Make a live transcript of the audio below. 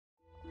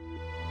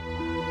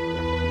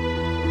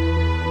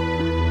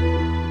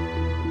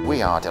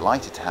We are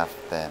delighted to have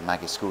the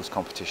Maggie Schools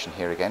competition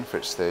here again for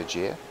its third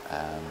year.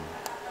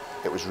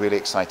 It was really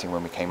exciting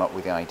when we came up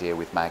with the idea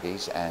with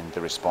Maggie's, and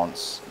the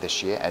response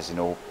this year, as in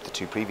all the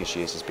two previous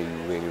years, has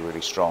been really,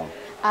 really strong.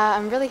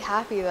 I'm really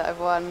happy that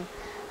I've won.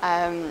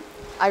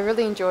 I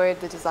really enjoyed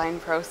the design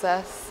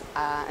process,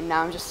 and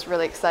now I'm just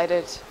really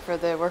excited for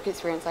the work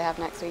experience I have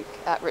next week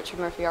at Richard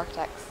Murphy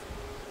Architects.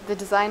 The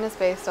design is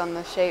based on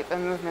the shape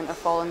and movement of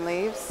fallen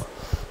leaves,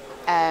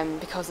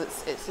 because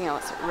it's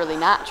really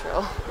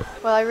natural.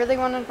 Well, I really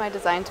wanted my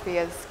design to be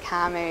as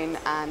calming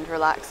and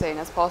relaxing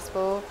as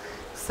possible,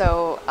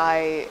 so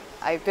I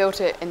built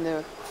it in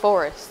the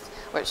forest,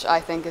 which I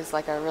think is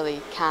like a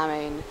really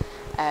calming,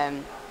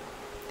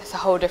 it's a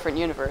whole different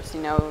universe,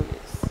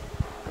 it's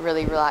a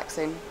really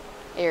relaxing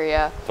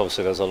area.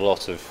 Obviously there's a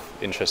lot of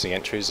interesting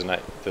entries, and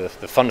the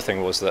fun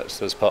thing was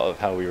that as part of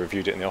how we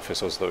reviewed it in the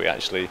office was that we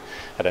actually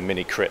had a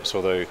mini crit,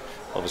 although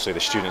obviously the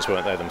students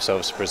weren't there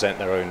themselves to present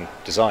their own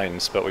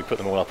designs, but we put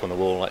them all up on the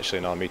wall actually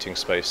in our meeting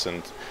space,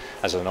 and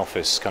as an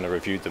office kind of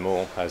reviewed them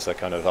all as a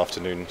kind of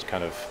afternoon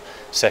kind of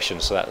session,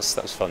 so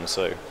that's fun.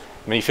 So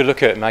I mean, if you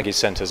look at Maggie's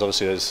centres,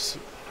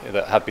 obviously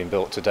that have been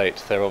built to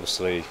date, they're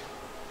obviously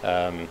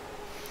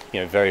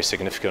very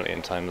significantly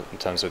in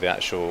terms of the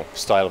actual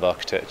style of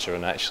architecture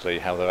and actually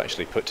how they're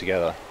actually put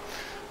together,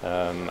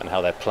 and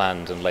how they're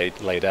planned and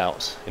laid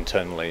out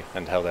internally,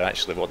 and how they're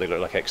actually what they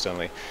look like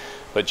externally.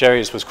 But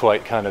Gerry's was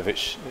quite kind of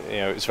it's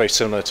very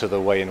similar to the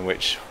way in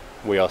which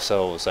we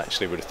ourselves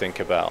actually would think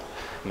about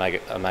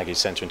a Maggie's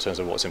centre in terms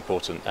of what's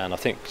important, and I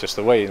think just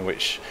the way in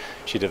which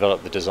she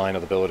developed the design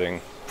of the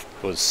building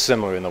was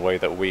similar in the way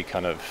that we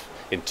kind of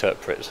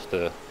interpret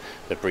the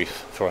brief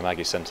for a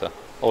Maggie centre.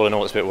 All in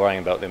all, it's a bit worrying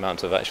about the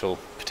amount of actual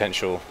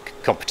potential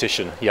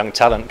competition, young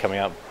talent coming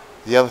up.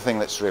 The other thing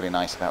that's really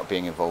nice about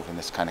being involved in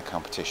this kind of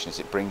competition is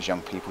it brings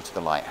young people to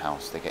the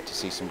Lighthouse. They get to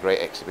see some great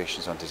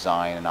exhibitions on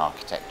design and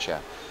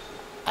architecture,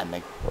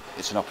 and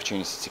it's an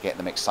opportunity to get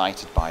them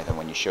excited by them.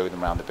 When you show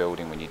them around the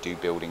building, when you do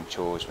building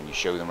tours, when you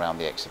show them around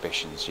the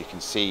exhibitions, you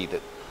can see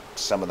that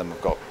some of them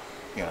have got,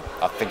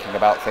 are thinking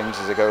about things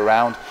as they go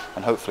around,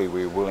 and hopefully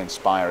we will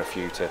inspire a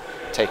few to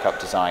take up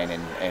design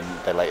in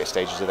the later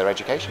stages of their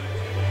education.